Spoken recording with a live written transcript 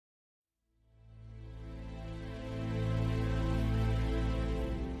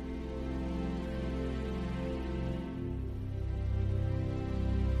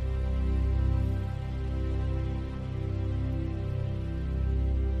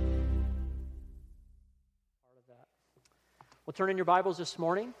We'll turn in your Bibles this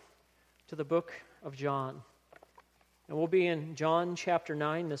morning to the book of John. And we'll be in John chapter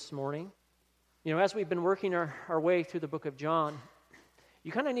 9 this morning. You know, as we've been working our way through the book of John,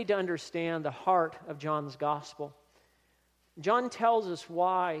 you kind of need to understand the heart of John's gospel. John tells us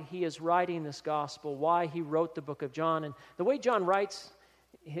why he is writing this gospel, why he wrote the book of John. And the way John writes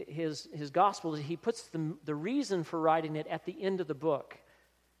his gospel is he puts the reason for writing it at the end of the book.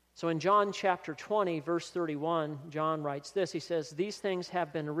 So in John chapter 20, verse 31, John writes this. He says, "These things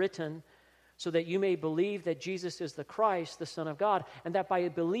have been written so that you may believe that Jesus is the Christ, the Son of God, and that by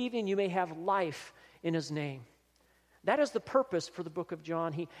believing you may have life in his name." That is the purpose for the book of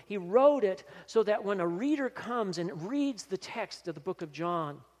John. He wrote it so that when a reader comes and reads the text of the book of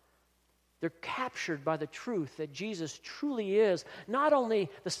John, they're captured by the truth that Jesus truly is not only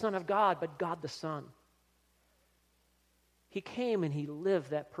the Son of God, but God the Son. He came and he lived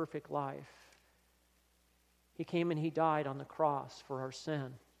that perfect life. He came and he died on the cross for our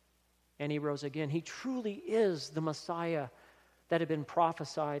sin. And he rose again. He truly is the Messiah that had been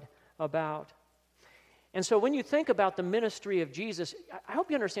prophesied about. And so when you think about the ministry of Jesus, I hope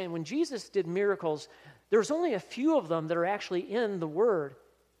you understand when Jesus did miracles, there's only a few of them that are actually in the Word.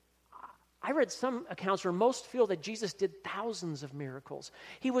 I read some accounts where most feel that Jesus did thousands of miracles.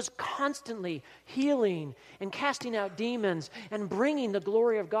 He was constantly healing and casting out demons and bringing the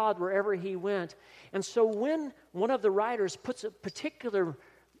glory of God wherever he went. And so when one of the writers puts a particular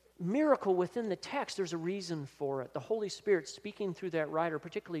miracle within the text, there's a reason for it. The Holy Spirit speaking through that writer,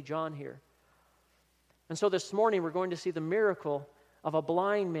 particularly John here. And so this morning we're going to see the miracle of a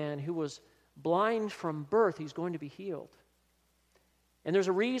blind man who was blind from birth. He's going to be healed. And there's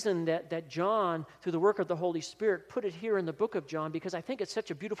a reason that John, through the work of the Holy Spirit, put it here in the book of John, because I think it's such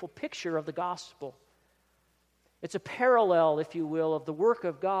a beautiful picture of the gospel. It's a parallel, if you will, of the work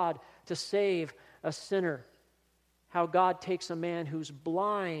of God to save a sinner. How God takes a man who's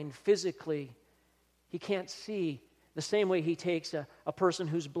blind physically, he can't see, the same way he takes a person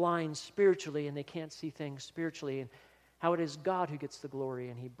who's blind spiritually and they can't see things spiritually, and how it is God who gets the glory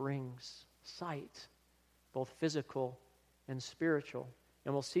and he brings sight, both physical and spiritual.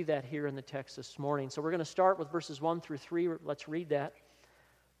 And we'll see that here in the text this morning. So we're going to start with verses 1 through 3. Let's read that.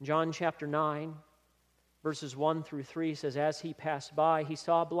 John chapter 9, verses 1 through 3 says, "As he passed by, he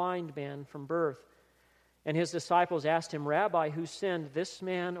saw a blind man from birth. And his disciples asked him, 'Rabbi, who sinned, this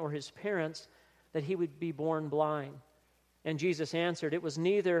man or his parents, that he would be born blind?' And Jesus answered, 'It was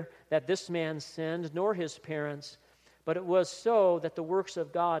neither that this man sinned nor his parents, but it was so that the works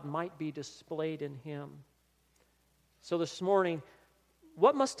of God might be displayed in him.'" So this morning,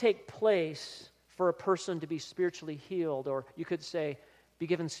 what must take place for a person to be spiritually healed? Or you could say, be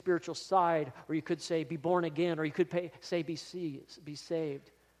given spiritual sight, or you could say, be born again, or you could say, be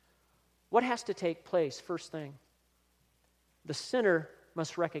saved. What has to take place? First thing, the sinner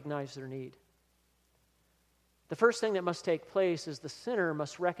must recognize their need. The first thing that must take place is the sinner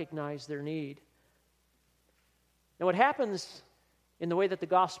must recognize their need. Now what happens in the way that the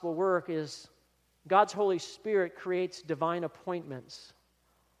gospel works is God's Holy Spirit creates divine appointments,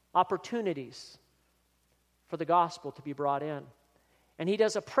 opportunities for the gospel to be brought in. And he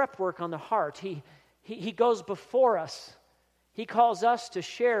does a prep work on the heart. He goes before us. He calls us to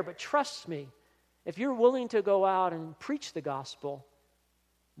share, but trust me, if you're willing to go out and preach the gospel,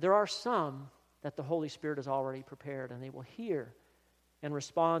 there are some that the Holy Spirit has already prepared, and they will hear and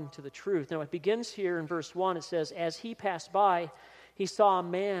respond to the truth. Now it begins here in verse 1. It says, "As he passed by, he saw a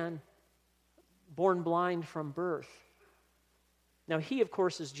man born blind from birth." Now he, of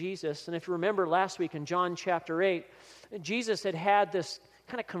course, is Jesus. And if you remember last week in John chapter 8, Jesus had this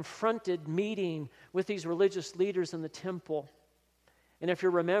kind of confronted meeting with these religious leaders in the temple. And if you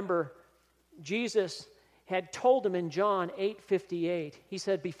remember, Jesus had told them in John 8:58, he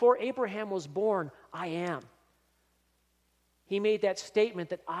said, "Before Abraham was born, I am." He made that statement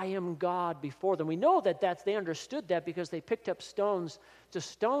that I am God before them. We know that they understood that because they picked up stones to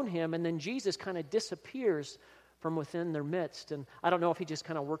stone him, and then Jesus kind of disappears from within their midst. And I don't know if he just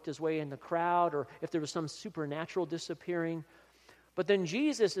kind of worked his way in the crowd or if there was some supernatural disappearing. But then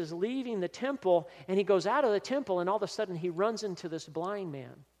Jesus is leaving the temple, and he goes out of the temple, and all of a sudden he runs into this blind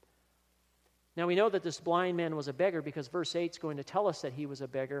man. Now we know that this blind man was a beggar because verse 8 is going to tell us that he was a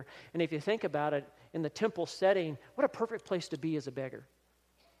beggar. And if you think about it, in the temple setting, what a perfect place to be as a beggar.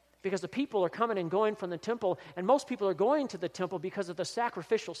 Because the people are coming and going from the temple, and most people are going to the temple because of the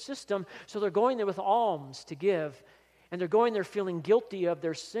sacrificial system, so they're going there with alms to give. And they're going there feeling guilty of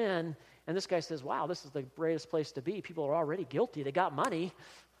their sin. And this guy says, wow, this is the greatest place to be. People are already guilty. They got money.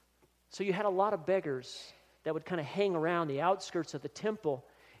 So you had a lot of beggars that would kind of hang around the outskirts of the temple.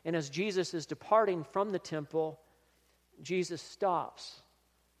 And as Jesus is departing from the temple, Jesus stops.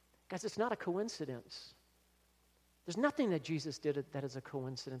 Guys, it's not a coincidence. There's nothing that Jesus did that is a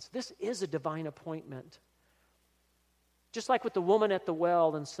coincidence. This is a divine appointment. Just like with the woman at the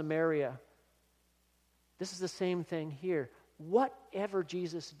well in Samaria, this is the same thing here. Whatever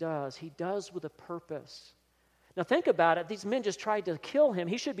Jesus does, he does with a purpose. Now think about it. These men just tried to kill him.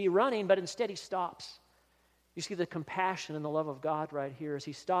 He should be running, but instead he stops. You see the compassion and the love of God right here as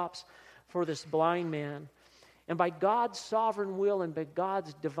he stops for this blind man. And by God's sovereign will and by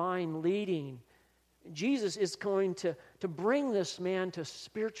God's divine leading, Jesus is going to bring this man to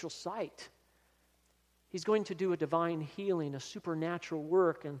spiritual sight. He's going to do a divine healing, a supernatural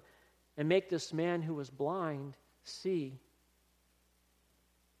work, and make this man who was blind see.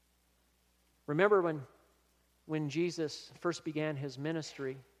 Remember when Jesus first began his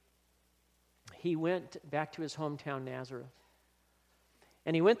ministry, he went back to his hometown, Nazareth.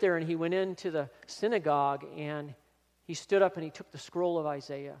 And he went there and he went into the synagogue and he stood up and he took the scroll of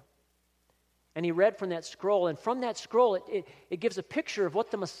Isaiah. And he read from that scroll. And from that scroll, it gives a picture of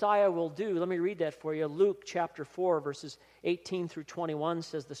what the Messiah will do. Let me read that for you. Luke chapter 4, verses 18 through 21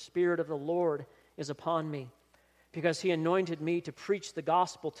 says, "The Spirit of the Lord is upon me, because he anointed me to preach the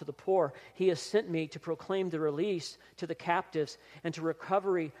gospel to the poor. He has sent me to proclaim the release to the captives and to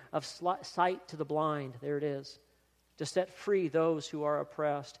recovery of sight to the blind." There it is. "To set free those who are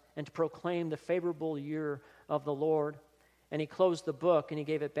oppressed and to proclaim the favorable year of the Lord." And he closed the book and he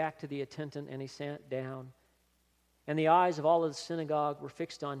gave it back to the attendant and he sat down. And the eyes of all of the synagogue were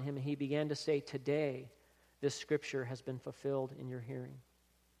fixed on him, and he began to say, "Today this scripture has been fulfilled in your hearing."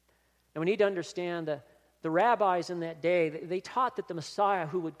 And we need to understand that the rabbis in that day, they taught that the Messiah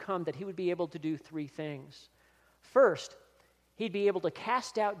who would come, that he would be able to do three things. First, he'd be able to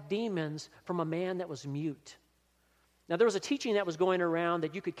cast out demons from a man that was mute. Now, there was a teaching that was going around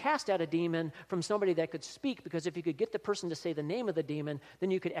that you could cast out a demon from somebody that could speak, because if you could get the person to say the name of the demon, then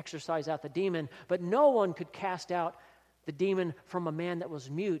you could exorcise out the demon. But no one could cast out the demon from a man that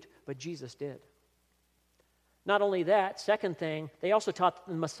was mute, but Jesus did. Not only that, second thing, they also taught that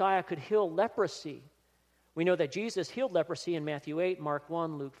the Messiah could heal leprosy. We know that Jesus healed leprosy in Matthew 8, Mark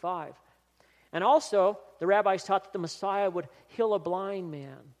 1, Luke 5. And also, the rabbis taught that the Messiah would heal a blind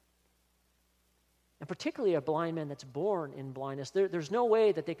man. And particularly a blind man that's born in blindness. There's no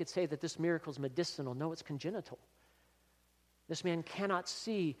way that they could say that this miracle is medicinal. No, it's congenital. This man cannot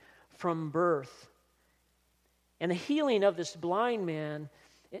see from birth. And the healing of this blind man,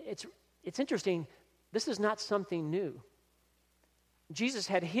 it's interesting, this is not something new. Jesus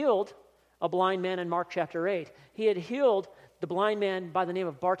had healed a blind man in Mark chapter 8. He had healed the blind man by the name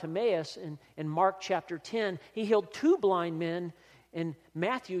of Bartimaeus in Mark chapter 10. He healed two blind men in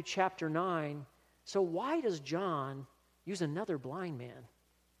Matthew chapter 9. So why does John use another blind man?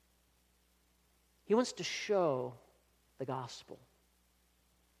 He wants to show the gospel.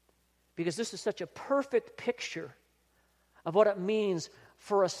 Because this is such a perfect picture of what it means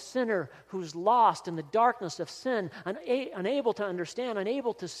for a sinner who's lost in the darkness of sin, unable to understand,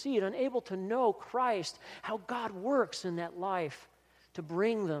 unable to see it, unable to know Christ, how God works in that life to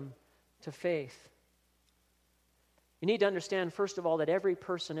bring them to faith. You need to understand, first of all, that every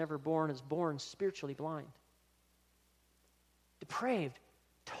person ever born is born spiritually blind, depraved,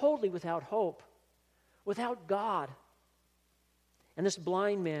 totally without hope, without God. And this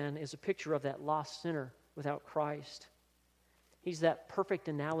blind man is a picture of that lost sinner without Christ. He's that perfect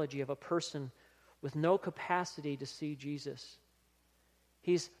analogy of a person with no capacity to see Jesus.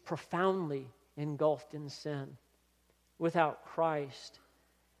 He's profoundly engulfed in sin, without Christ.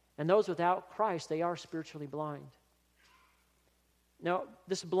 And those without Christ, they are spiritually blind. Now,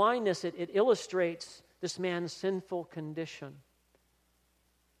 this blindness, it illustrates this man's sinful condition.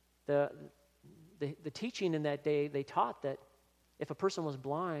 The teaching in that day, they taught that if a person was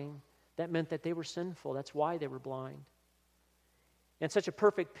blind, that meant that they were sinful. That's why they were blind. And such a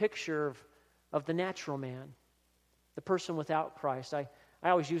perfect picture of the natural man, the person without Christ. I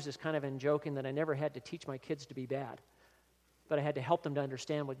always use this kind of in joking that I never had to teach my kids to be bad, but I had to help them to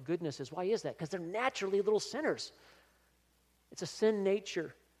understand what goodness is. Why is that? Because they're naturally little sinners. It's a sin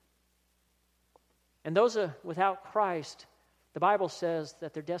nature. And those without Christ, the Bible says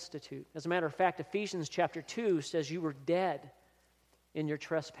that they're destitute. As a matter of fact, Ephesians chapter 2 says you were dead in your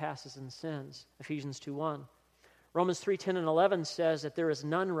trespasses and sins. Ephesians 2:1. Romans 3:10 and 11 says that there is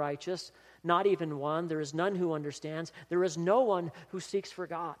none righteous, not even one. There is none who understands. There is no one who seeks for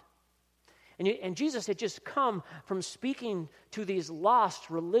God. And Jesus had just come from speaking to these lost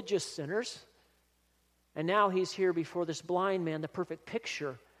religious sinners. And now he's here before this blind man, the perfect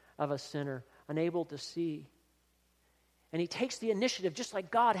picture of a sinner, unable to see. And he takes the initiative, just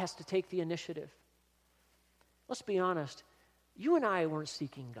like God has to take the initiative. let's be honest, you and I weren't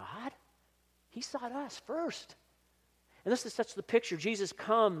seeking God. He sought us first. And this is such the picture. Jesus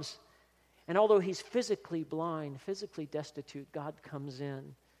comes, and although he's physically blind, physically destitute, God comes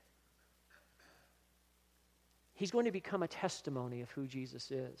in. He's going to become a testimony of who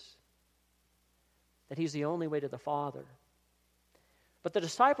Jesus is, that he's the only way to the Father. But the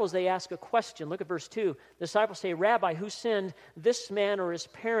disciples, they ask a question. Look at verse 2. The disciples say, Rabbi, who sinned, this man or his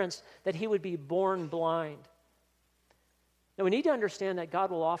parents, that he would be born blind? Now, we need to understand that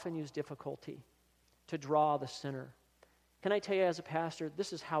God will often use difficulty to draw the sinner. Can I tell you as a pastor,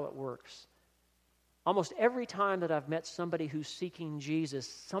 this is how it works. Almost every time that I've met somebody who's seeking Jesus,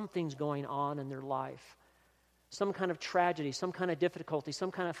 something's going on in their life. Some kind of tragedy, some kind of difficulty, some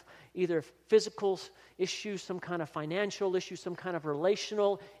kind of either physical issue, some kind of financial issue, some kind of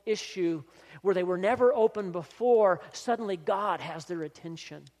relational issue where they were never open before. Suddenly God has their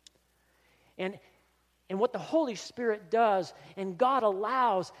attention. And what the Holy Spirit does, and God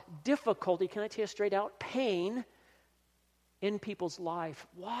allows difficulty, can I tell you straight out, pain in people's life.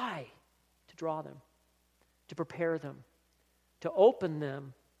 Why? To draw them, to prepare them, to open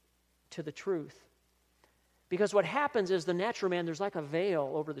them to the truth. Because what happens is the natural man, there's like a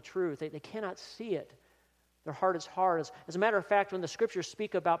veil over the truth. They cannot see it. Their heart is hard. As a matter of fact, when the scriptures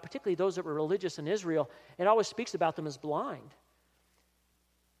speak about, particularly those that were religious in Israel, it always speaks about them as blind.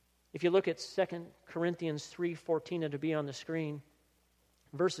 If you look at 2 Corinthians 3:14, it'll be on the screen,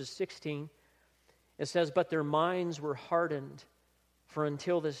 verses 16, it says, But their minds were hardened, for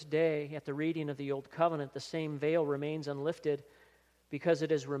until this day, at the reading of the Old Covenant, the same veil remains unlifted, because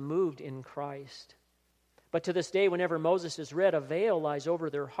it is removed in Christ. But to this day, whenever Moses is read, a veil lies over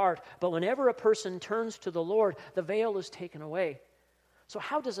their heart. But whenever a person turns to the Lord, the veil is taken away. So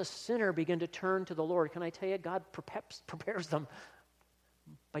how does a sinner begin to turn to the Lord? Can I tell you, God prepares them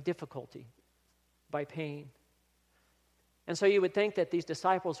by difficulty, by pain. And so you would think that these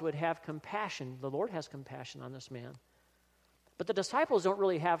disciples would have compassion. The Lord has compassion on this man. But the disciples don't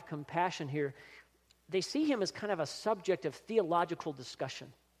really have compassion here. They see him as kind of a subject of theological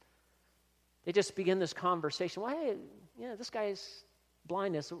discussion. They just begin this conversation. Well, hey, this guy's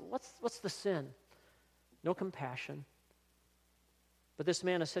blindness. What's the sin? No compassion. But this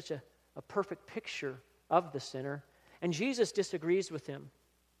man is such a perfect picture of the sinner. And Jesus disagrees with him.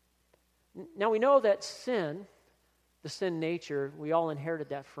 Now we know that sin, the sin nature, we all inherited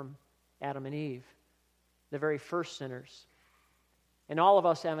that from Adam and Eve, the very first sinners. And all of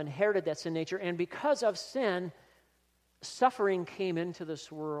us have inherited that sin nature. And because of sin, suffering came into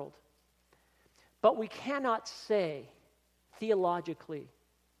this world. But we cannot say theologically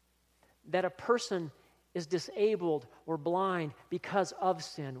that a person is disabled or blind because of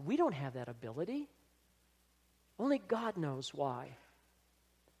sin. We don't have that ability. Only God knows why.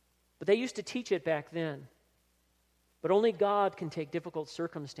 But they used to teach it back then. But only God can take difficult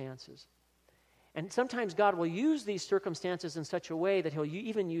circumstances. And sometimes God will use these circumstances in such a way that he'll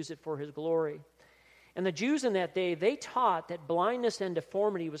even use it for his glory. And the Jews in that day, they taught that blindness and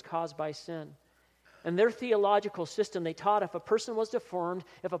deformity was caused by sin. And their theological system, they taught if a person was deformed,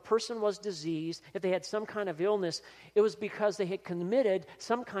 if a person was diseased, if they had some kind of illness, it was because they had committed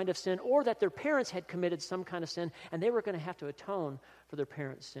some kind of sin or that their parents had committed some kind of sin, and they were going to have to atone for their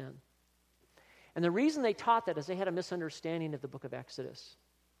parents' sin. And the reason they taught that is they had a misunderstanding of the book of Exodus.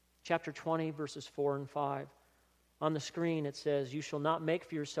 Chapter 20, verses 4 and 5. On the screen it says, You shall not make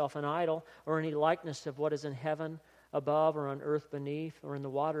for yourself an idol or any likeness of what is in heaven above or on earth beneath or in the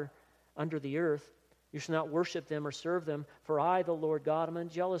water under the earth. You shall not worship them or serve them, for I, the Lord God, am a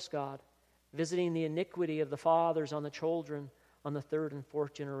jealous God, visiting the iniquity of the fathers on the children, on the third and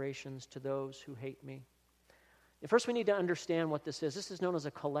fourth generations to those who hate me. First, we need to understand what this is. This is known as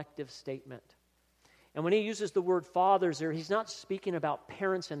a collective statement. And when he uses the word fathers there, he's not speaking about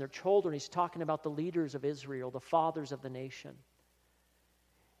parents and their children. He's talking about the leaders of Israel, the fathers of the nation.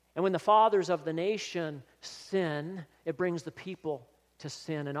 And when the fathers of the nation sin, it brings the people to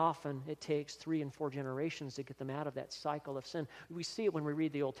sin, and often it takes 3 and 4 generations to get them out of that cycle of sin. We see it when we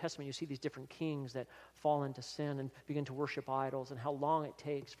read the Old Testament. You see these different kings that fall into sin and begin to worship idols and how long it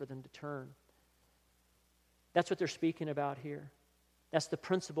takes for them to turn. That's what they're speaking about here. That's the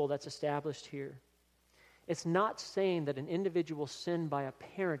principle that's established here. It's not saying that an individual sin by a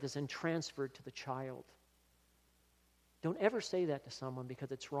parent is then transferred to the child. Don't ever say that to someone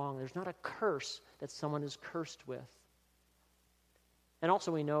because it's wrong. There's not a curse that someone is cursed with. And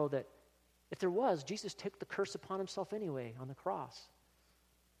also we know that if there was, Jesus took the curse upon himself anyway on the cross.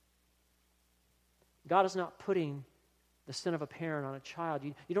 God is not putting the sin of a parent on a child.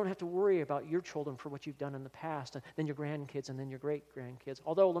 You don't have to worry about your children for what you've done in the past, and then your grandkids, and then your great-grandkids.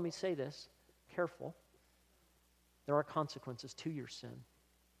 Although, let me say this, careful. There are consequences to your sin.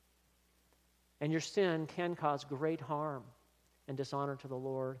 And your sin can cause great harm and dishonor to the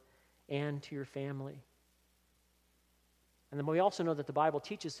Lord and to your family. And then we also know that the Bible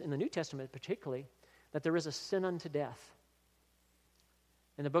teaches, in the New Testament particularly, that there is a sin unto death.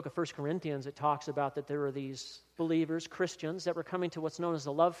 In the book of 1 Corinthians, it talks about that there were these believers, Christians, that were coming to what's known as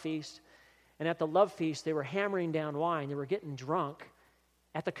the love feast. And at the love feast, they were hammering down wine. They were getting drunk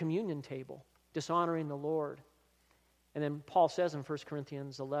at the communion table, dishonoring the Lord. And then Paul says in 1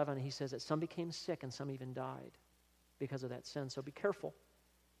 Corinthians 11, he says that some became sick and some even died because of that sin. So be careful.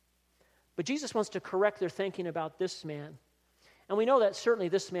 But Jesus wants to correct their thinking about this man. And we know that certainly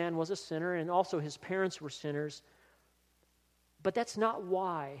this man was a sinner, and also his parents were sinners. But that's not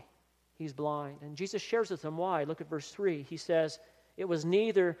why he's blind. And Jesus shares with them why. Look at verse 3. He says, it was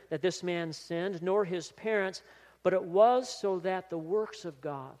neither that this man sinned, nor his parents, but it was so that the works of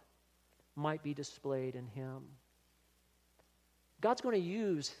God might be displayed in him. God's going to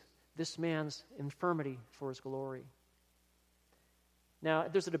use this man's infirmity for his glory. Now,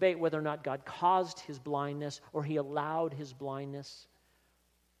 there's a debate whether or not God caused his blindness or he allowed his blindness.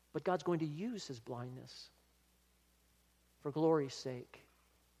 But God's going to use his blindness for glory's sake.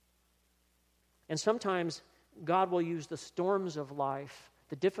 And sometimes God will use the storms of life,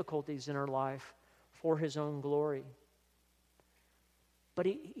 the difficulties in our life, for his own glory. But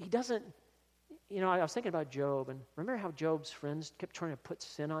he doesn't, I was thinking about Job, and remember how Job's friends kept trying to put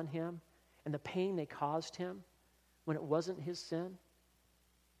sin on him and the pain they caused him when it wasn't his sin?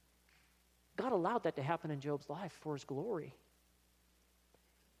 God allowed that to happen in Job's life for his glory.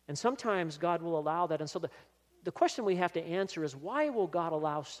 And sometimes God will allow that. And so the question we have to answer is, why will God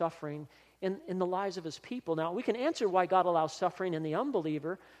allow suffering in the lives of his people? Now, we can answer why God allows suffering in the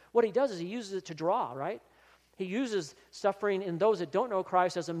unbeliever. What he does is he uses it to draw, right? He uses suffering in those that don't know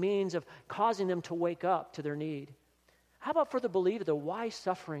Christ as a means of causing them to wake up to their need. How about for the believer, though? Why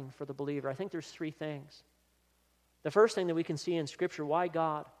suffering for the believer? I think there's three things. The first thing that we can see in Scripture, why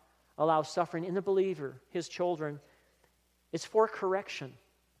God allows suffering in the believer, his children, is for correction.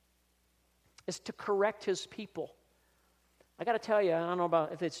 It's to correct his people. I got to tell you, I don't know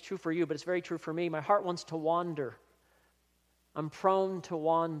about if it's true for you, but it's very true for me. My heart wants to wander. I'm prone to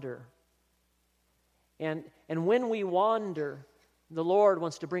wander. And when we wander, the Lord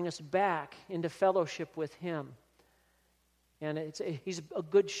wants to bring us back into fellowship with him. And he's a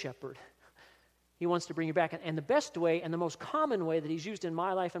good shepherd. He wants to bring you back. And the best way and the most common way that he's used in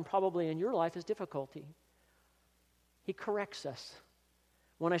my life and probably in your life is difficulty. He corrects us.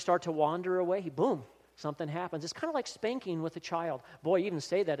 When I start to wander away, boom, something happens. It's kind of like spanking with a child. Boy, you even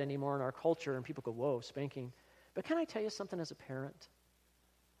say that anymore in our culture, and people go, whoa, spanking. But can I tell you something as a parent?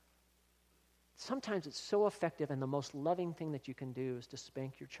 Sometimes it's so effective, and the most loving thing that you can do is to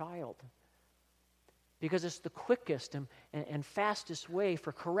spank your child. Because it's the quickest and fastest way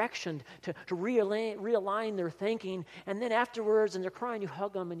for correction to realign their thinking. And then afterwards, and they're crying, you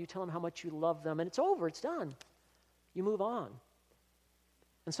hug them and you tell them how much you love them. And it's over, it's done. You move on.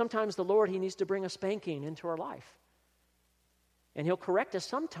 And sometimes the Lord, he needs to bring a spanking into our life. And he'll correct us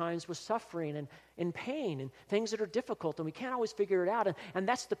sometimes with suffering and pain and things that are difficult, and we can't always figure it out. And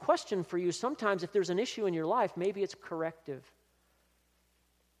that's the question for you. Sometimes if there's an issue in your life, maybe it's corrective.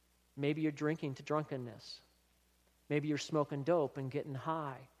 Maybe you're drinking to drunkenness. Maybe you're smoking dope and getting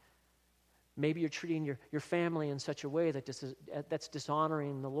high. Maybe you're treating your family in such a way that's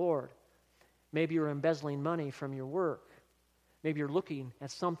dishonoring the Lord. Maybe you're embezzling money from your work. Maybe you're looking at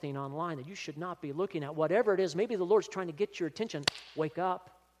something online that you should not be looking at. Whatever it is, maybe the Lord's trying to get your attention. Wake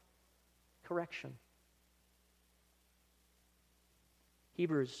up. Correction.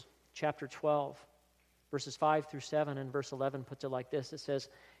 Hebrews chapter 12, verses 5 through 7, and verse 11 puts it like this. It says,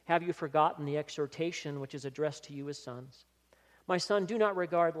 have you forgotten the exhortation which is addressed to you as sons? My son, do not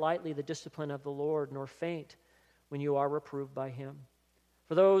regard lightly the discipline of the Lord, nor faint when you are reproved by him.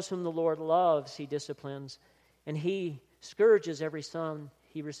 For those whom the Lord loves, he disciplines, and he scourges every son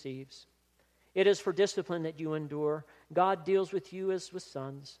he receives. It is for discipline that you endure. God deals with you as with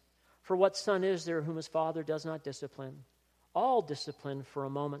sons. For what son is there whom his father does not discipline? All discipline for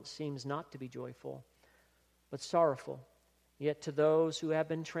a moment seems not to be joyful, but sorrowful. Yet to those who have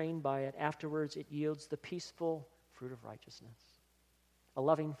been trained by it, afterwards it yields the peaceful fruit of righteousness. A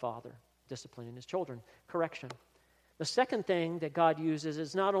loving father disciplining his children. Correction. The second thing that God uses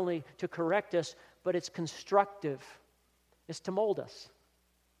is not only to correct us, but it's constructive. It's to mold us.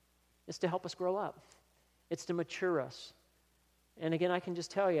 It's to help us grow up. It's to mature us. And again, I can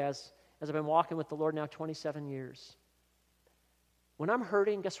just tell you, as I've been walking with the Lord now 27 years, when I'm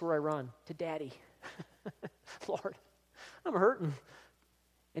hurting, guess where I run? To Daddy. Lord, I'm hurting.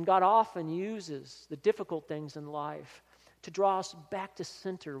 And God often uses the difficult things in life to draw us back to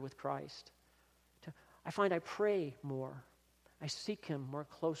center with Christ. I find I pray more. I seek Him more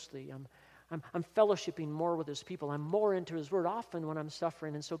closely. I'm fellowshipping more with His people. I'm more into His Word often when I'm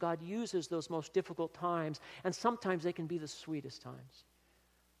suffering. And so God uses those most difficult times, and sometimes they can be the sweetest times,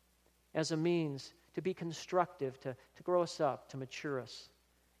 as a means to be constructive, to grow us up, to mature us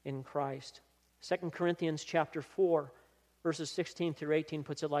in Christ. 2 Corinthians chapter 4, verses 16 through 18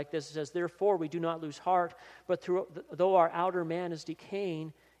 puts it like this. It says, "Therefore we do not lose heart, but though our outer man is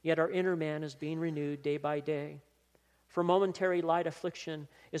decaying, yet our inner man is being renewed day by day. For momentary light affliction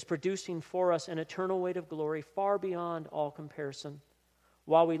is producing for us an eternal weight of glory far beyond all comparison,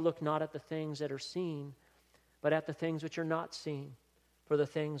 while we look not at the things that are seen, but at the things which are not seen. For the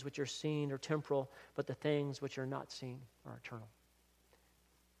things which are seen are temporal, but the things which are not seen are eternal."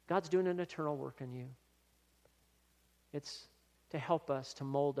 God's doing an eternal work in you. It's to help us, to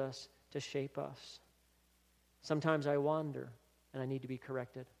mold us, to shape us. Sometimes I wander, and I need to be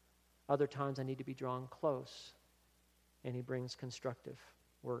corrected. Other times I need to be drawn close, and He brings constructive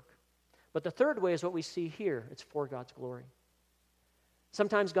work. But the third way is what we see here. It's for God's glory.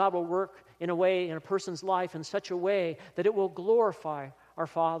 Sometimes God will work in a person's life in such a way that it will glorify our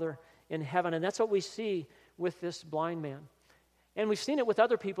Father in heaven. And that's what we see with this blind man. And we've seen it with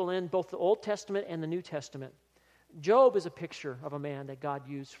other people in both the Old Testament and the New Testament. Job is a picture of a man that God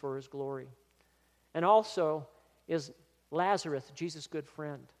used for His glory. And also is Lazarus, Jesus' good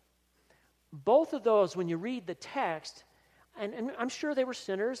friend. Both of those, when you read the text, and I'm sure they were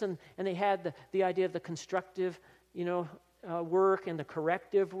sinners, and they had the idea of the constructive, work and the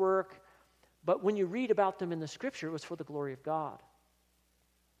corrective work. But when you read about them in the Scripture, it was for the glory of God.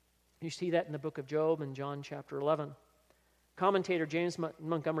 You see that in the book of Job in John chapter 11. Commentator James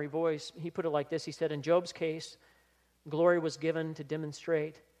Montgomery Boyce, he put it like this. He said, in Job's case, glory was given to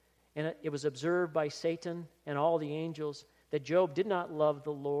demonstrate, and it was observed by Satan and all the angels, that Job did not love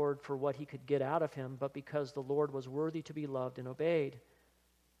the Lord for what he could get out of him, but because the Lord was worthy to be loved and obeyed.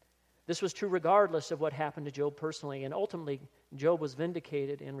 This was true regardless of what happened to Job personally, and ultimately Job was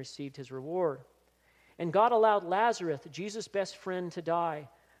vindicated and received his reward. And God allowed Lazarus, Jesus' best friend, to die,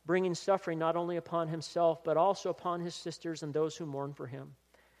 bringing suffering not only upon himself, but also upon his sisters and those who mourn for him.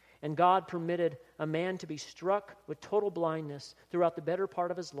 And God permitted a man to be struck with total blindness throughout the better part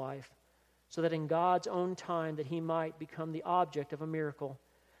of his life, so that in God's own time that he might become the object of a miracle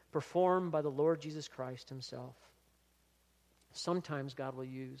performed by the Lord Jesus Christ Himself. Sometimes God will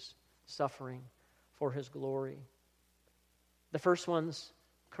use suffering for His glory. The first one's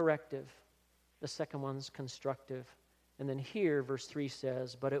corrective. The second one's constructive. And then here, verse 3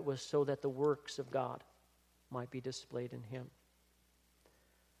 says, but it was so that the works of God might be displayed in him.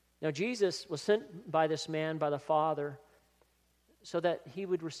 Now, Jesus was sent by this man, by the Father, so that he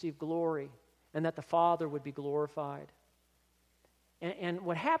would receive glory and that the Father would be glorified. And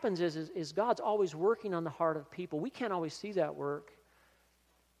what happens is God's always working on the heart of people. We can't always see that work,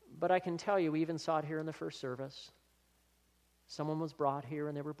 but I can tell you, we even saw it here in the first service. Someone was brought here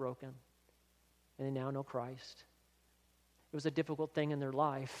and they were broken, and they now know Christ. It was a difficult thing in their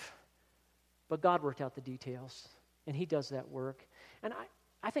life, but God worked out the details, and He does that work. And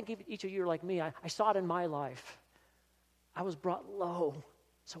I think each of you are like me. I saw it in my life. I was brought low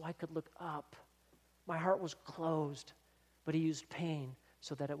so I could look up. My heart was closed, but He used pain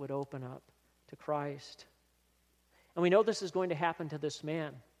so that it would open up to Christ. And we know this is going to happen to this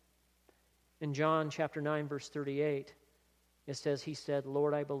man. In John chapter 9, verse 38, it says, he said,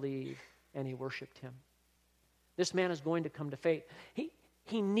 Lord, I believe, and he worshiped Him. This man is going to come to faith.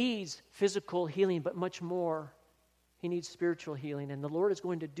 He needs physical healing, but much more. He needs spiritual healing, and the Lord is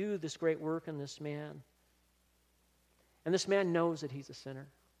going to do this great work in this man. And this man knows that he's a sinner.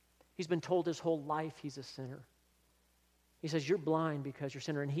 He's been told his whole life he's a sinner. He says, you're blind because you're a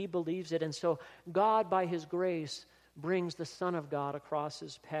sinner, and he believes it. And so God, by His grace, brings the Son of God across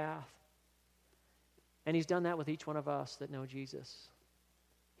his path. And He's done that with each one of us that know Jesus.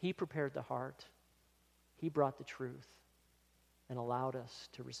 He prepared the heart. He brought the truth and allowed us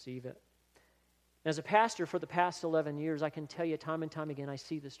to receive it. As a pastor for the past 11 years, I can tell you time and time again, I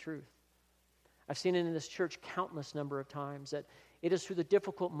see this truth. I've seen it in this church countless number of times, that it is through the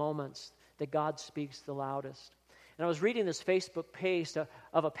difficult moments that God speaks the loudest. And I was reading this Facebook post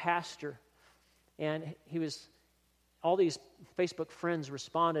of a pastor, and all these Facebook friends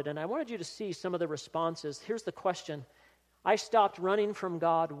responded, and I wanted you to see some of the responses. Here's the question. I stopped running from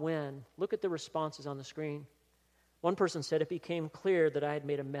God when? Look at the responses on the screen. One person said, it became clear that I had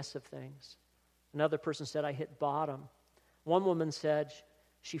made a mess of things. Another person said, I hit bottom. One woman said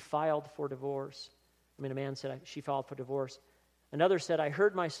she filed for divorce. A man said she filed for divorce. Another said, I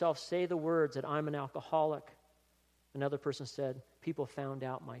heard myself say the words that I'm an alcoholic. Another person said, people found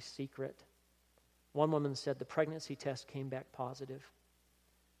out my secret. One woman said, the pregnancy test came back positive.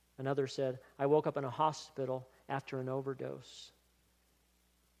 Another said, I woke up in a hospital after an overdose.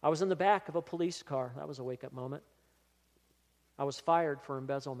 I was in the back of a police car. That was a wake-up moment. I was fired for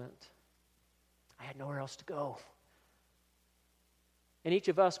embezzlement. I had nowhere else to go. And each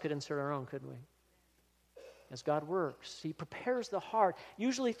of us could insert our own, couldn't we? As God works, He prepares the heart,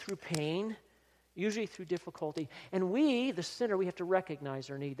 usually through pain, usually through difficulty. And we, the sinner, we have to recognize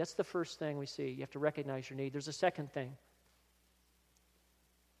our need. That's the first thing we see. You have to recognize your need. There's a second thing.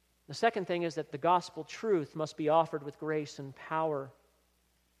 The second thing is that the gospel truth must be offered with grace and power.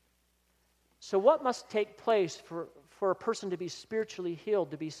 So what must take place for a person to be spiritually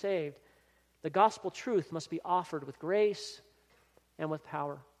healed, to be saved? The gospel truth must be offered with grace and with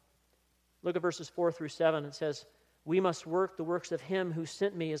power. Look at verses 4 through 7. It says, we must work the works of Him who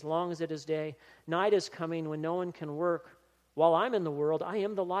sent me as long as it is day. Night is coming when no one can work. While I'm in the world, I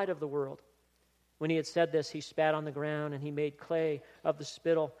am the light of the world. When He had said this, He spat on the ground, and He made clay of the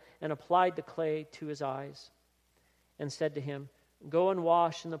spittle and applied the clay to his eyes and said to him, go and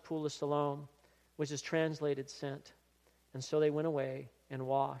wash in the pool of Siloam, which is translated sent. And so they went away and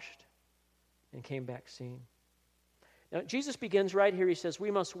washed and came back seeing. Now, Jesus begins right here. He says,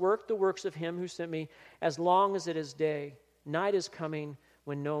 we must work the works of Him who sent me as long as it is day. Night is coming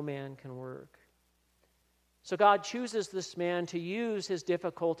when no man can work. So God chooses this man to use his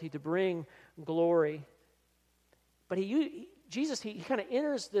difficulty to bring glory. But Jesus kind of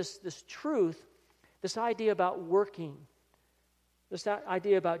enters this truth, this idea about working, this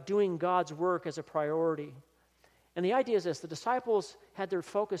idea about doing God's work as a priority. And the idea is this: the disciples had their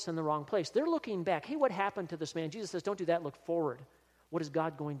focus in the wrong place. They're looking back. Hey, what happened to this man? Jesus says, don't do that, look forward. What is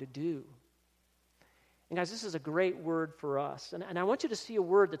God going to do? And guys, this is a great word for us. And I want you to see a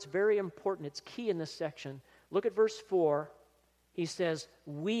word that's very important. It's key in this section. Look at verse 4. He says,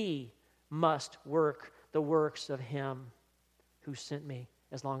 we must work the works of Him who sent me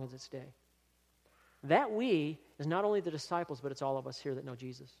as long as it's day. That we is not only the disciples, but it's all of us here that know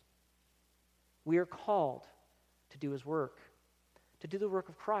Jesus. We are called to do His work, to do the work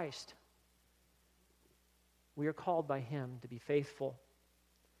of Christ. We are called by Him to be faithful.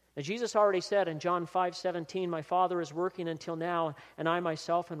 Now, Jesus already said in John 5:17, my Father is working until now, and I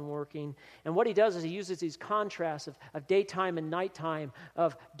myself am working. And what He does is He uses these contrasts of daytime and nighttime,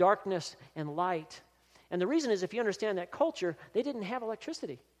 of darkness and light. And the reason is, if you understand that culture, they didn't have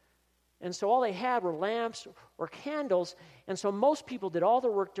electricity. And so all they had were lamps or candles. And so most people did all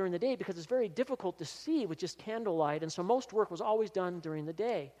their work during the day because it's very difficult to see with just candlelight. And so most work was always done during the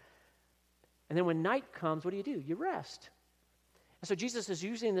day. And then when night comes, what do? You rest. And so Jesus is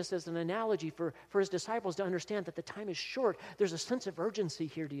using this as an analogy for His disciples to understand that the time is short. There's a sense of urgency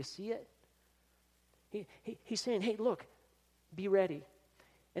here. Do you see it? He's saying, hey, look, be ready.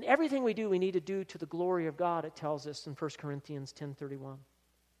 And everything we do, we need to do to the glory of God, it tells us in 1 Corinthians 10:31.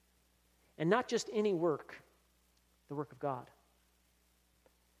 And not just any work, the work of God.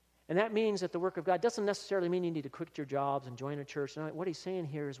 And that means that the work of God doesn't necessarily mean you need to quit your jobs and join a church. No, what He's saying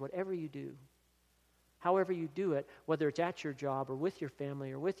here is whatever you do, however you do it, whether it's at your job or with your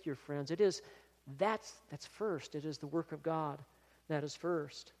family or with your friends, that's first. It is the work of God that is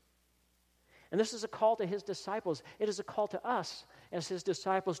first. And this is a call to His disciples. It is a call to us as His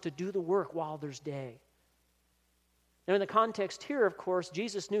disciples to do the work while there's day. Now, in the context here, of course,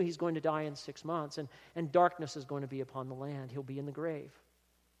 Jesus knew He's going to die in 6 months, and darkness is going to be upon the land. He'll be in the grave.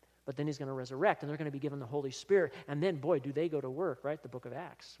 But then He's going to resurrect, and they're going to be given the Holy Spirit. And then, boy, do they go to work, right? The book of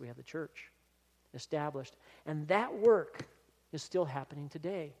Acts, we have the church established. And that work is still happening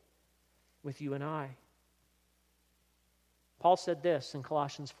today with you and I. Paul said this in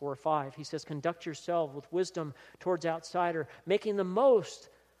Colossians 4:5. He says, conduct yourself with wisdom towards outsider, making the most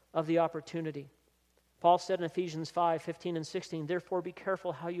of the opportunity. Paul said in Ephesians 5:15 and 16, therefore be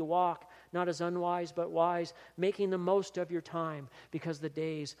careful how you walk, not as unwise but wise, making the most of your time, because the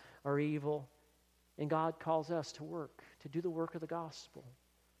days are evil. And God calls us to work, to do the work of the gospel.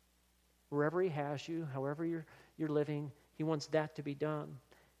 Wherever He has you, however you're living, He wants that to be done.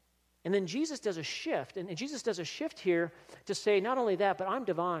 And then Jesus does a shift, and Jesus does a shift here to say not only that, but I'm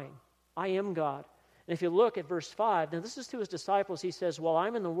divine. I am God. And if you look at verse 5, now this is to His disciples. He says, while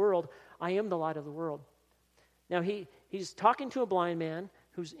I'm in the world, I am the light of the world. Now he's talking to a blind man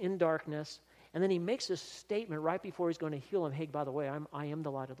who's in darkness, and then He makes this statement right before He's going to heal him. Hey, by the way, I am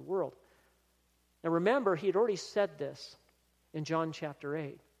the light of the world. Now remember, He had already said this in John chapter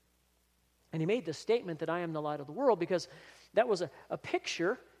 8. And He made the statement that I am the light of the world because that was a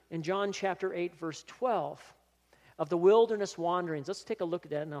picture in John chapter 8, verse 12, of the wilderness wanderings. Let's take a look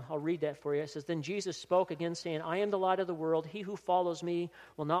at that, and I'll read that for you. It says, "Then Jesus spoke again, saying, I am the light of the world. He who follows me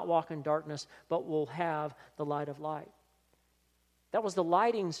will not walk in darkness, but will have the light of life." That was the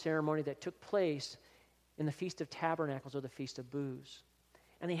lighting ceremony that took place in the Feast of Tabernacles, or the Feast of Booths.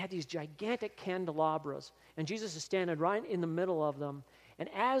 And they had these gigantic candelabras, and Jesus is standing right in the middle of them. And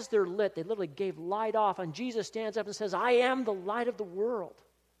as they're lit, they literally gave light off, and Jesus stands up and says, "I am the light of the world."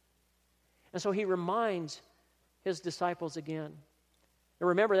 And so he reminds his disciples again. And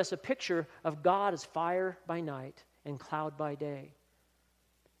remember, that's a picture of God as fire by night and cloud by day.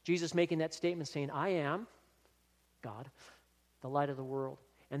 Jesus making that statement saying, "I am God, the light of the world."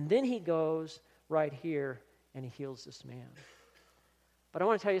 And then he goes right here and he heals this man. But I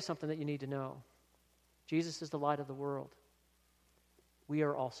want to tell you something that you need to know. Jesus is the light of the world. We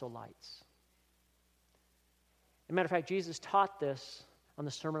are also lights. As a matter of fact, Jesus taught this on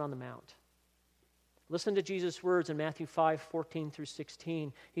the Sermon on the Mount. Listen to Jesus' words in Matthew 5:14 through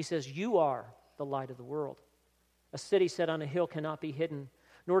 16. He says, "You are the light of the world. A city set on a hill cannot be hidden,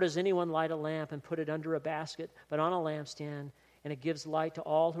 nor does anyone light a lamp and put it under a basket, but on a lampstand, and it gives light to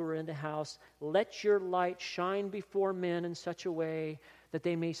all who are in the house. Let your light shine before men in such a way that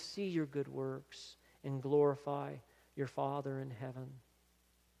they may see your good works and glorify your Father in heaven."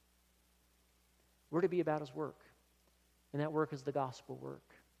 We're to be about his work, and that work is the gospel work.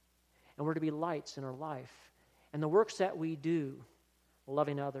 And we're to be lights in our life. And the works that we do,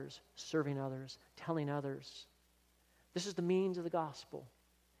 loving others, serving others, telling others, this is the means of the gospel,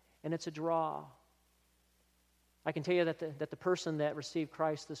 and it's a draw. I can tell you that the person that received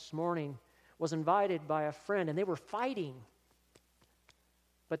Christ this morning was invited by a friend, and they were fighting.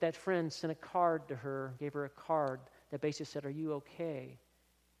 But that friend sent a card to her, gave her a card that basically said, "Are you okay?"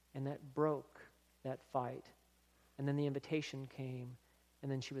 And that broke that fight. And then the invitation came,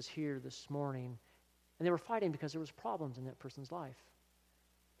 and then she was here this morning. And they were fighting because there was problems in that person's life.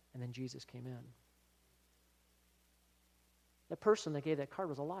 And then Jesus came in. That person that gave that card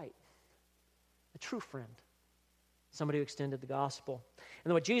was a light, a true friend, somebody who extended the gospel. And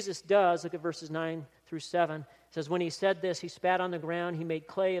then what Jesus does, look at verses 9 through 7. It says, "When he said this, he spat on the ground. He made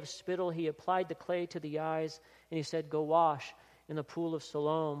clay of spittle. He applied the clay to the eyes, and he said, 'Go wash in the pool of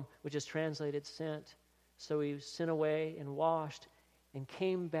Siloam,' which is translated sent. So he sent away and washed and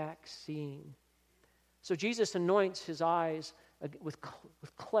came back seeing." So Jesus anoints his eyes with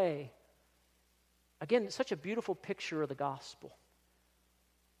clay. Again, it's such a beautiful picture of the gospel.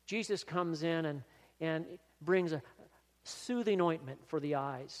 Jesus comes in and brings a soothing ointment for the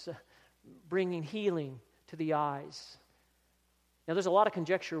eyes, bringing healing to the eyes. Now, there's a lot of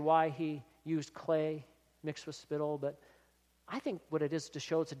conjecture why he used clay mixed with spittle, but I think what it is to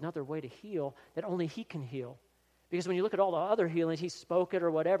show it's another way to heal that only he can heal. Because when you look at all the other healings, he spoke it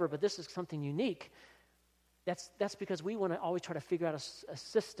or whatever, but this is something unique. That's because we want to always try to figure out a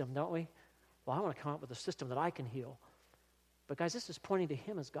system, don't we? Well, I want to come up with a system that I can heal. But guys, this is pointing to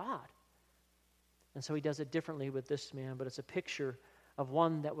him as God. And so he does it differently with this man, but it's a picture of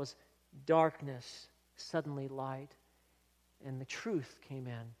one that was darkness, suddenly light, and the truth came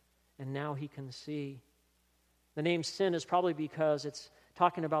in, and now he can see. The name sin is probably because it's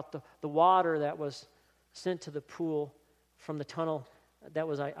talking about the water that was sent to the pool from the tunnel that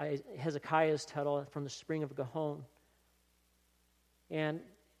was Hezekiah's tunnel from the spring of Gihon. And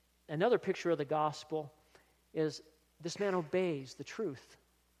another picture of the gospel is this man obeys the truth.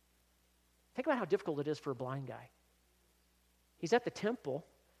 Think about how difficult it is for a blind guy. He's at the temple.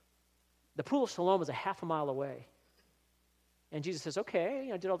 The pool of Siloam is a half a mile away. And Jesus says,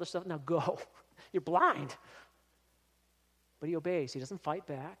 "Okay, I did all this stuff, now go." You're blind. But he obeys. He doesn't fight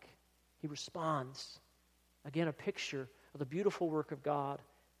back. He responds. Again, a picture of the beautiful work of God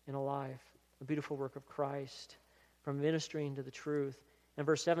in a life, the beautiful work of Christ, from ministering to the truth. And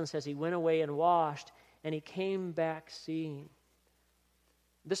verse 7 says, "He went away and washed, and he came back seeing."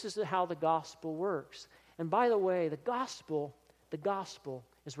 This is how the gospel works. And by the way, the gospel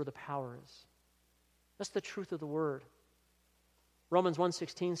is where the power is. That's the truth of the word. Romans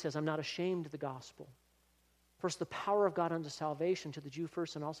 1:16 says, "I'm not ashamed of the gospel. For it's the power of God unto salvation to the Jew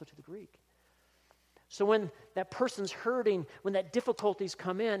first and also to the Greek." So when that person's hurting, when that difficulties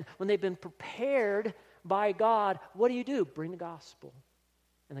come in, when they've been prepared by God, what do? Bring the gospel.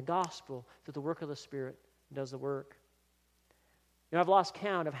 And the gospel, through the work of the Spirit, does the work. You know, I've lost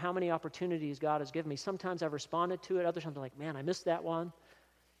count of how many opportunities God has given me. Sometimes I've responded to it. Other times I'm like, man, I missed that one.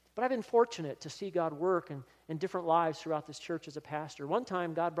 But I've been fortunate to see God work in different lives throughout this church as a pastor. One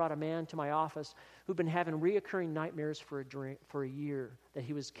time, God brought a man to my office who'd been having reoccurring nightmares for a year that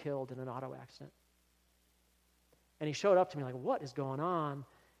he was killed in an auto accident. And he showed up to me like, what is going on?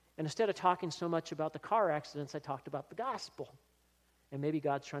 And instead of talking so much about the car accidents, I talked about the gospel. And maybe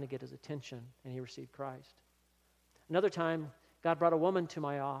God's trying to get his attention, and he received Christ. Another time, God brought a woman to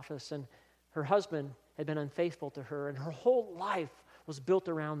my office, and her husband had been unfaithful to her, and her whole life was built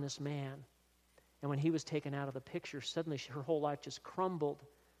around this man. And when he was taken out of the picture, suddenly her whole life just crumbled.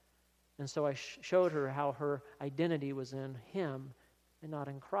 And so I showed her how her identity was in him and not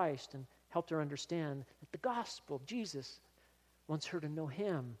in Christ, and helped her understand that the gospel, Jesus, wants her to know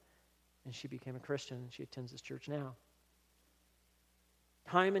him. And she became a Christian, and she attends this church now.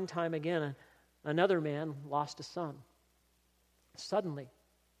 Time and time again, another man lost a son. Suddenly,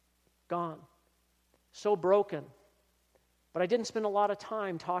 gone. So broken. But I didn't spend a lot of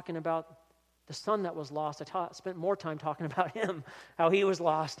time talking about the son that was lost. I spent more time talking about him, how he was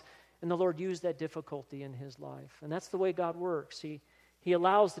lost. And the Lord used that difficulty in his life. And that's the way God works. He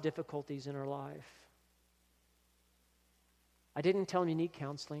allows the difficulties in our life. I didn't tell him you need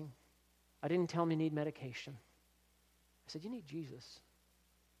counseling. I didn't tell him you need medication. I said, you need Jesus.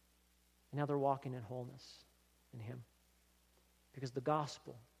 And now they're walking in wholeness in him. Because the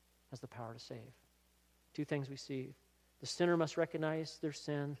gospel has the power to save. Two things we see. The sinner must recognize their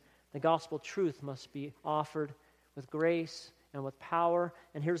sin. The gospel truth must be offered with grace and with power.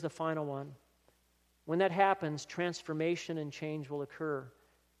 And here's the final one. When that happens, transformation and change will occur.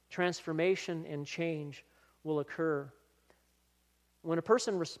 Transformation and change will occur. When a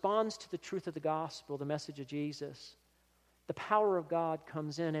person responds to the truth of the gospel, the message of Jesus, the power of God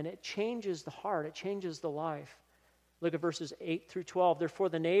comes in, and it changes the heart. It changes the life. Look at verses 8 through 12. Therefore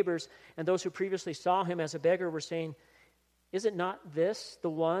the neighbors and those who previously saw him as a beggar were saying, is it not this, the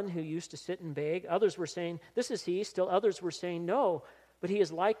one who used to sit and beg? Others were saying, this is he. Still others were saying, no, but he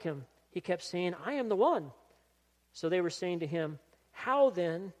is like him. He kept saying, I am the one. So they were saying to him, how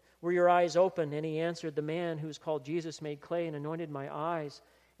then were your eyes opened? And he answered, the man who is called Jesus made clay and anointed my eyes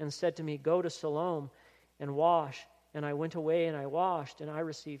and said to me, go to Siloam and wash. And I went away and I washed and I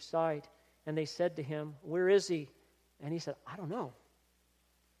received sight. And they said to him, where is he? And he said, I don't know.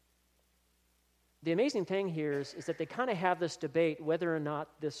 The amazing thing here is that they kind of have this debate whether or not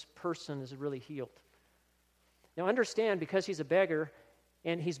this person is really healed. Now understand, because he's a beggar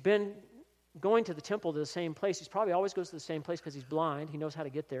and he's been going to the temple to the same place, he probably always goes to the same place because he's blind. He knows how to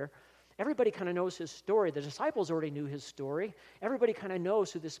get there. Everybody kind of knows his story. The disciples already knew his story. Everybody kind of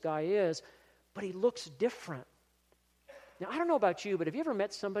knows who this guy is, but he looks different. Now, I don't know about you, but have you ever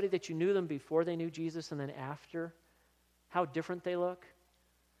met somebody that you knew them before they knew Jesus and then after? How different they look?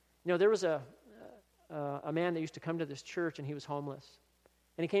 You know, there was a man that used to come to this church, and he was homeless.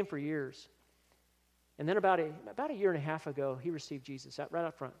 And he came for years. And then about a year and a half ago, he received Jesus right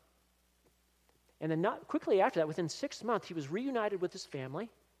up front. And then not quickly after that, within 6 months, he was reunited with his family,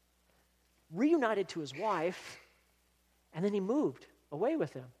 reunited to his wife, and then he moved away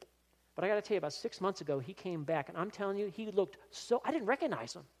with him. But I got to tell you, about 6 months ago, he came back, and I'm telling you, he looked so, I didn't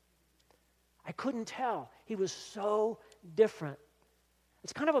recognize him. I couldn't tell. He was so different.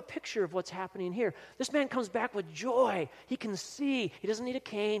 It's kind of a picture of what's happening here. This man comes back with joy. He can see. He doesn't need a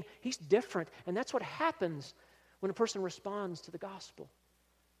cane. He's different. And that's what happens when a person responds to the gospel.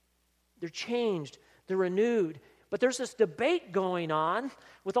 They're changed. They're renewed. But there's this debate going on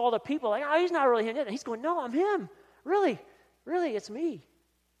with all the people. Like, oh, he's not really him. And he's going, no, I'm him. Really, it's me.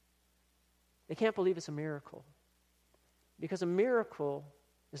 They can't believe it's a miracle. Because a miracle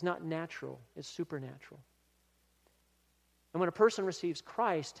is not natural. It's supernatural. And when a person receives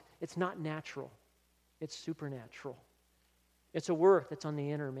Christ, it's not natural. It's supernatural. It's a work that's on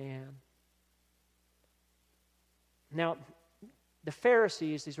the inner man. Now, the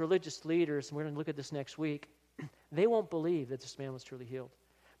Pharisees, these religious leaders, and we're going to look at this next week, they won't believe that this man was truly healed.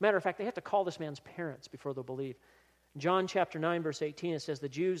 Matter of fact, they have to call this man's parents before they'll believe. John chapter 9, verse 18, it says, the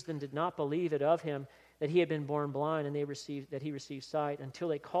Jews then did not believe it of him that he had been born blind and that he received sight until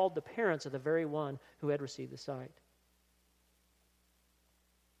they called the parents of the very one who had received the sight.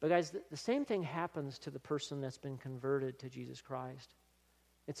 But guys, the same thing happens to the person that's been converted to Jesus Christ.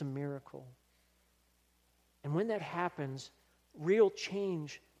 It's a miracle. And when that happens, real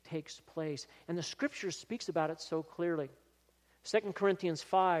change takes place. And the Scripture speaks about it so clearly. 2 Corinthians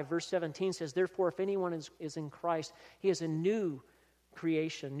 5, verse 17 says, therefore, if anyone is in Christ, he is a new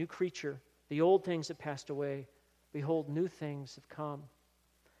creation, new creature. The old things have passed away. Behold, new things have come.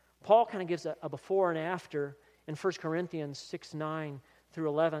 Paul kind of gives a before and after in 1 Corinthians 6, 9 through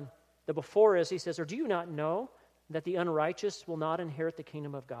 11. The before is, he says, or do you not know that the unrighteous will not inherit the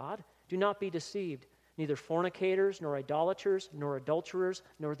kingdom of God? Do not be deceived. Neither fornicators, nor idolaters, nor adulterers,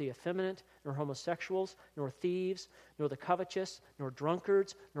 nor the effeminate, nor homosexuals, nor thieves, nor the covetous, nor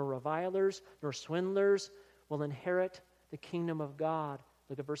drunkards, nor revilers, nor swindlers will inherit the kingdom of God.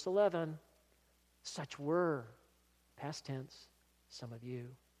 Look at verse 11. Such were, past tense, some of you.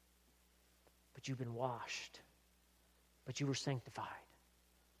 But you've been washed. But you were sanctified.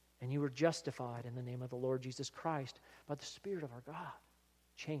 And you were justified in the name of the Lord Jesus Christ by the Spirit of our God.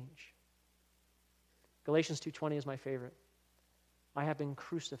 Change. Galatians 2:20 is my favorite. I have been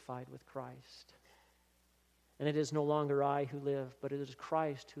crucified with Christ. And it is no longer I who live, but it is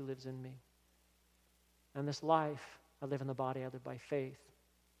Christ who lives in me. And this life I live in the body, I live by faith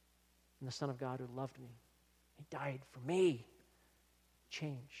in the Son of God who loved me. He died for me.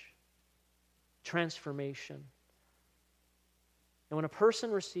 Change. Transformation. And when a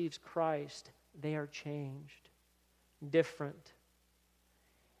person receives Christ, they are changed, different.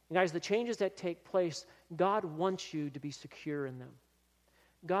 And guys, the changes that take place, God wants you to be secure in them.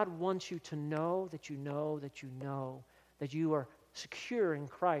 God wants you to know that you know that you know that you are secure in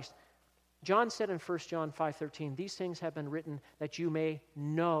Christ. John said in 1 John 5:13, these things have been written that you may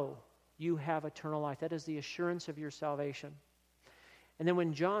know you have eternal life. That is the assurance of your salvation. And then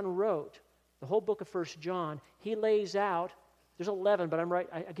when John wrote the whole book of 1 John, he lays out, there's 11, but I'm right,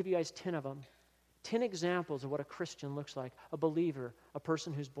 I give you guys 10 of them. 10 examples of what a Christian looks like, a believer, a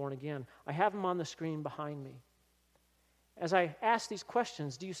person who's born again. I have them on the screen behind me. As I ask these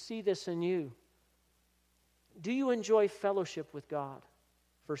questions, do you see this in you? Do you enjoy fellowship with God?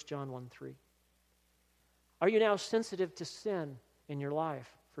 1 John 1:3. Are you now sensitive to sin in your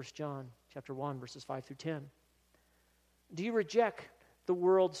life? 1 John chapter 1, verses 5 through 10. Do you reject the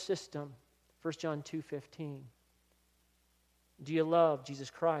world system? 1 John 2:15. Do you love Jesus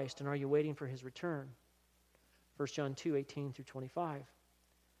Christ, and are you waiting for his return? 1 John 2:18 through 25.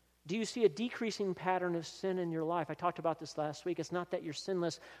 Do you see a decreasing pattern of sin in your life? I talked about this last week. It's not that you're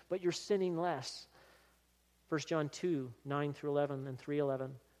sinless, but you're sinning less. 1 John 2:9 through 11 and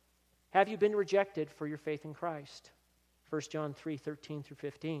 3:11. Have you been rejected for your faith in Christ? 1 John 3:13 through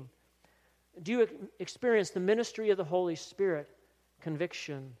 15. Do you experience the ministry of the Holy Spirit?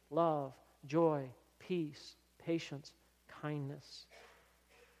 Conviction, love, joy, peace, patience, kindness.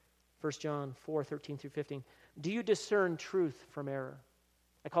 1 John 4:13 through 15. Do you discern truth from error?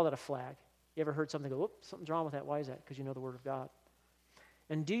 I call that a flag. You ever heard something go, whoop, something's wrong with that? Why is that? Because you know the Word of God.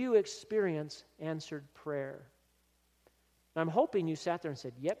 And do you experience answered prayer? Now, I'm hoping you sat there and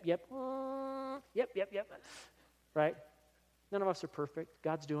said, yep, right? None of us are perfect.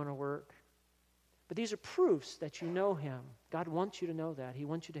 God's doing a work. But these are proofs that you know him. God wants you to know that. He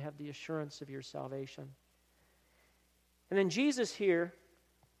wants you to have the assurance of your salvation. And then Jesus here,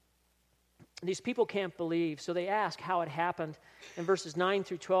 these people can't believe, so they ask how it happened in verses 9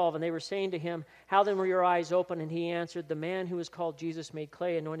 through 12, and they were saying to him, how then were your eyes open? And he answered, the man who is called Jesus made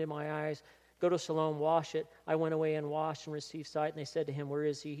clay, anointed my eyes. Go to Siloam, wash it. I went away and washed and received sight. And they said to him, where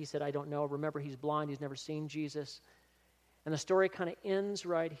is he? He said, I don't know. Remember, he's blind. He's never seen Jesus. And the story kind of ends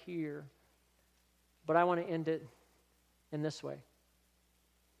right here. But I want to end it in this way.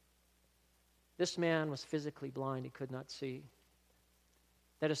 This man was physically blind. He could not see.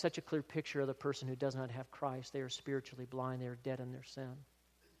 That is such a clear picture of the person who does not have Christ. They are spiritually blind. They are dead in their sin.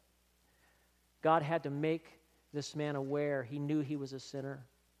 God had to make this man aware. He knew he was a sinner.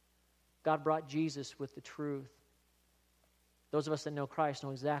 God brought Jesus with the truth. Those of us that know Christ know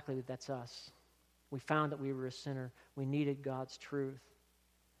exactly that that's us. We found that we were a sinner. We needed God's truth.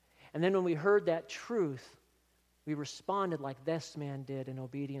 And then when we heard that truth, we responded like this man did in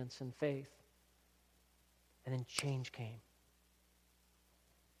obedience and faith. And then change came.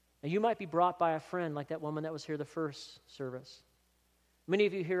 Now, you might be brought by a friend like that woman that was here the first service. Many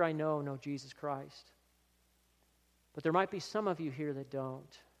of you here I know Jesus Christ. But there might be some of you here that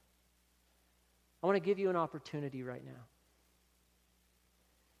don't. I want to give you an opportunity right now.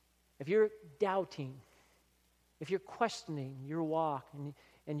 If you're doubting, if you're questioning your walk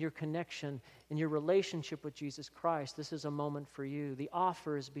and your connection and your relationship with Jesus Christ, this is a moment for you. The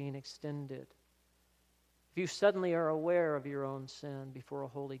offer is being extended. If you suddenly are aware of your own sin before a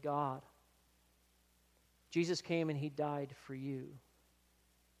holy God, Jesus came and he died for you.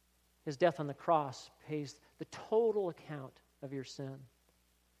 His death on the cross pays the total account of your sin.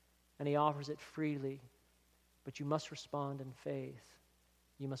 And he offers it freely, but you must respond in faith.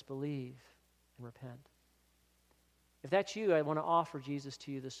 You must believe and repent. If that's you, I want to offer Jesus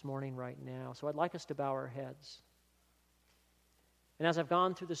to you this morning right now. So I'd like us to bow our heads. And as I've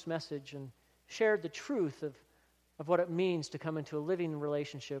gone through this message and shared the truth of what it means to come into a living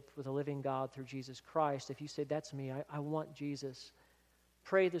relationship with a living God through Jesus Christ, if you say, that's me, I want Jesus,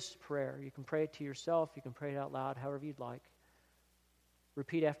 pray this prayer. You can pray it to yourself. You can pray it out loud, however you'd like.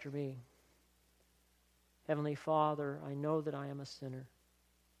 Repeat after me. Heavenly Father, I know that I am a sinner.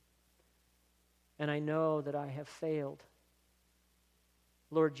 And I know that I have failed.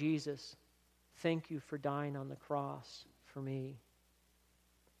 Lord Jesus, thank you for dying on the cross for me.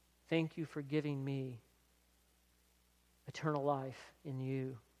 Thank you for giving me eternal life in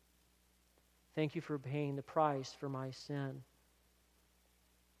you. Thank you for paying the price for my sin.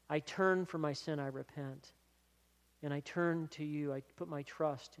 I turn from my sin, I repent. And I turn to you, I put my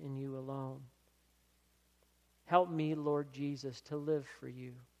trust in you alone. Help me, Lord Jesus, to live for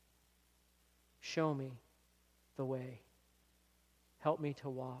you. Show me the way. Help me to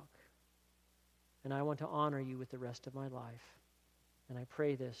walk. And I want to honor you with the rest of my life. And I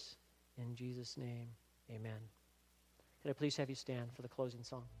pray this in Jesus' name. Amen. Could I please have you stand for the closing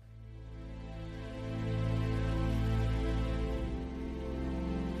song?